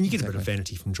 And you get a bit of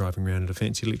vanity from driving around in a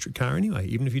fancy electric car anyway,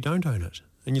 even if you don't own it.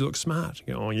 And you look smart.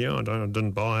 You go, I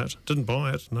didn't buy it. Didn't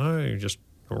buy it. No, you just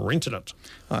rented it.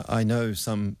 I know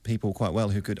some people quite well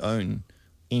who could own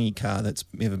any car that's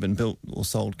ever been built or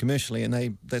sold commercially,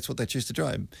 and that's what they choose to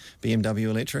drive, BMW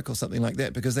electric or something like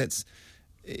that, because it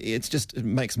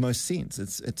makes most sense.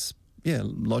 It's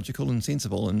logical and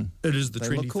sensible, and it is the they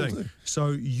trendy look cool thing. too.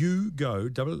 So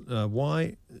Yugo,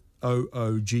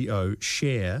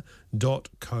 share.co.nz,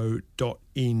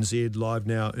 live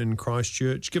now in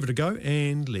Christchurch. Give it a go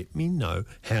and let me know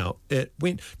how it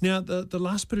went. Now, the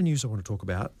last bit of news I want to talk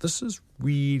about, this is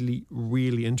really,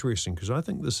 really interesting because I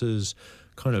think this is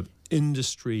kind of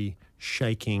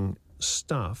industry-shaking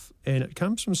stuff, and it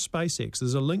comes from SpaceX.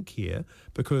 There's a link here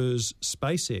because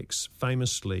SpaceX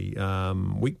famously,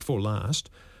 week before last,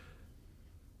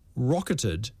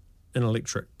 rocketed an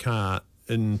electric car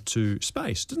into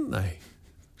space, didn't they?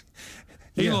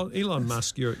 Yeah. Elon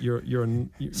Musk, you're a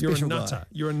Special nutter. guy.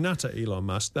 You're a nutter, Elon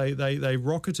Musk. They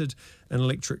rocketed an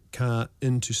electric car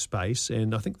into space,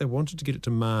 and I think they wanted to get it to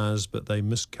Mars, but they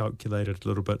miscalculated a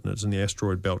little bit, and it's in the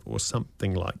asteroid belt or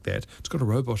something like that. It's got a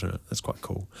robot in it. That's quite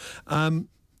cool.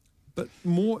 But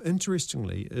more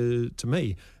interestingly, to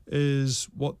me, is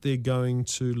what they're going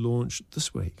to launch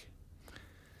this week.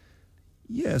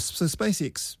 Yes, so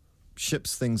SpaceX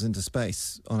ships things into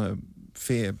space on a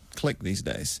fair click these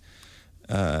days,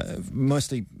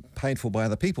 mostly paid for by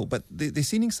other people, but they're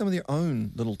sending some of their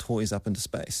own little toys up into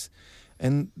space.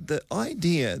 And the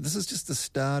idea, this is just the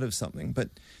start of something, but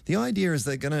the idea is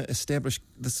they're going to establish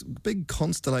this big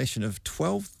constellation of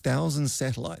 12,000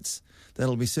 satellites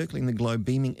that'll be circling the globe,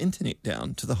 beaming internet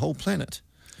down to the whole planet.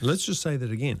 Let's just say that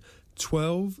again.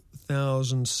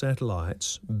 12,000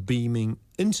 satellites beaming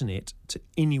internet to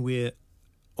anywhere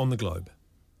on the globe.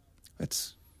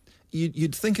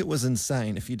 You'd think it was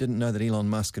insane if you didn't know that Elon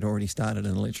Musk had already started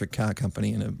an electric car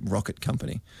company and a rocket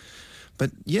company.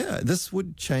 But yeah, this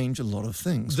would change a lot of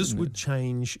things. This would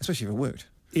change, especially if it worked,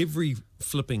 every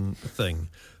flipping thing.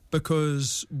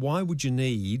 Because why would you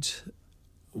need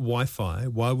Wi-Fi?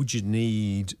 Why would you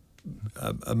need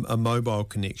a mobile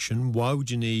connection? Why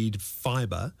would you need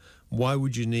fibre? Why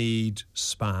would you need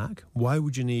Spark? Why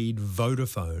would you need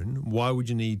Vodafone? Why would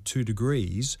you need 2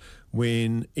 degrees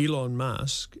when Elon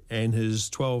Musk and his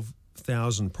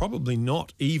 12,000 probably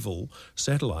not evil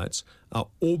satellites are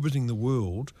orbiting the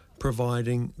world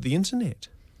providing the internet?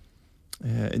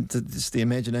 It's the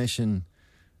imagination.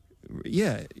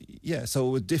 Yeah. So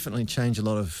it would definitely change a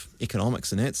lot of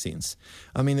economics in that sense.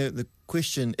 I mean, the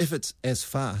question, if it's as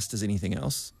fast as anything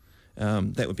else,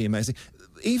 that would be amazing.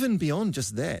 Even beyond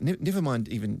just that, never mind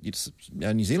even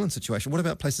our New Zealand situation, what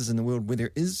about places in the world where there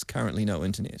is currently no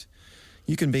internet?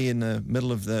 You can be in the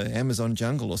middle of the Amazon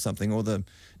jungle or something, or the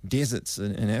deserts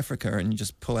in Africa, and you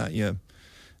just pull out your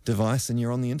device and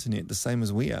you're on the internet, the same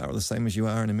as we are, or the same as you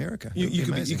are in America. You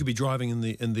could be driving in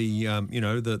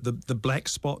the black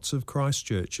spots of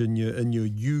Christchurch in your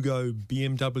Yugo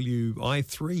BMW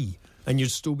i3, and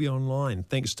you'd still be online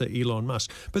thanks to Elon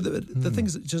Musk. But the thing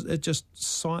is, it just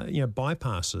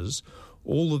bypasses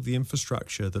all of the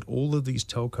infrastructure that all of these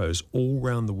telcos all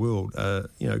around the world are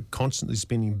constantly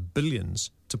spending billions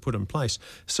to put in place.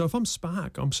 So if I'm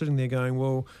Spark, I'm sitting there going,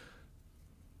 well,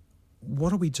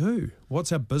 what do we do?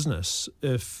 What's our business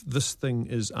if this thing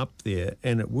is up there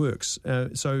and it works?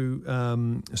 SpaceX,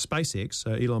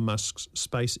 Elon Musk's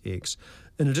SpaceX,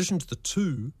 in addition to the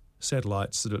 2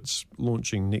 satellites that it's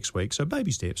launching next week, so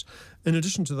baby steps, in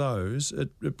addition to those,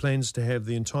 it plans to have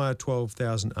the entire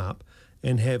 12,000 up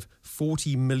and have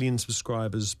 40 million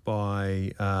subscribers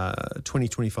by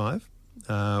 2025.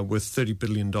 With $30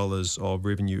 billion of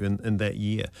revenue in that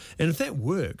year. And if that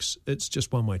works, it's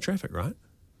just one-way traffic, right?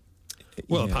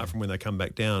 Well, apart from when they come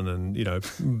back down and,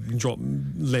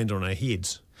 land on our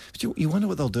heads. But you wonder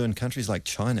what they'll do in countries like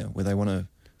China, where they want to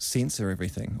censor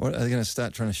everything. Or are they going to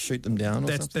start trying to shoot them down or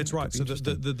something? That's right. So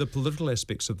the political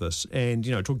aspects of this, and,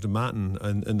 talking to Martin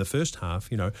in the first half,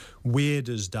 where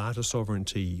does data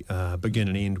sovereignty begin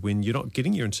and end when you're not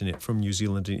getting your internet from New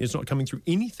Zealand? It's not coming through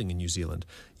anything in New Zealand.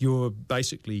 You're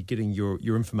basically getting your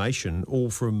information all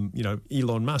from,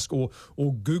 Elon Musk or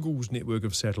Google's network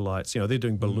of satellites. They're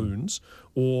doing balloons,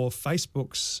 or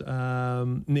Facebook's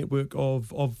network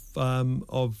of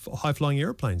high-flying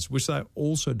airplanes, which they're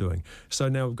also doing. So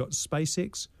now we've got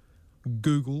SpaceX,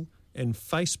 Google, and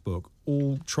Facebook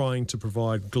all trying to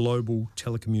provide global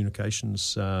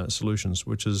telecommunications solutions,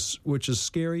 which is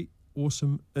scary,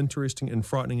 awesome, interesting, and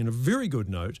frightening, and a very good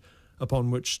note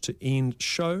upon which to end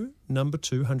show number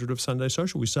 200 of Sunday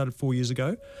Social. We started 4 years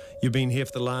ago. You've been here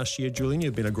for the last year, Julian.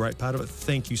 You've been a great part of it.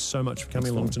 Thank you so much for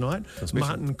coming along tonight.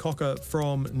 Martin Cocker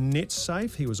from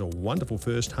NetSafe. He was a wonderful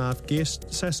first half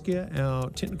guest. Saskia,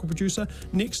 our technical producer.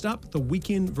 Next up, the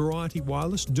Weekend Variety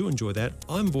Wireless. Do enjoy that.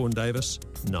 I'm Vaughan Davis.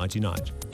 Nighty night.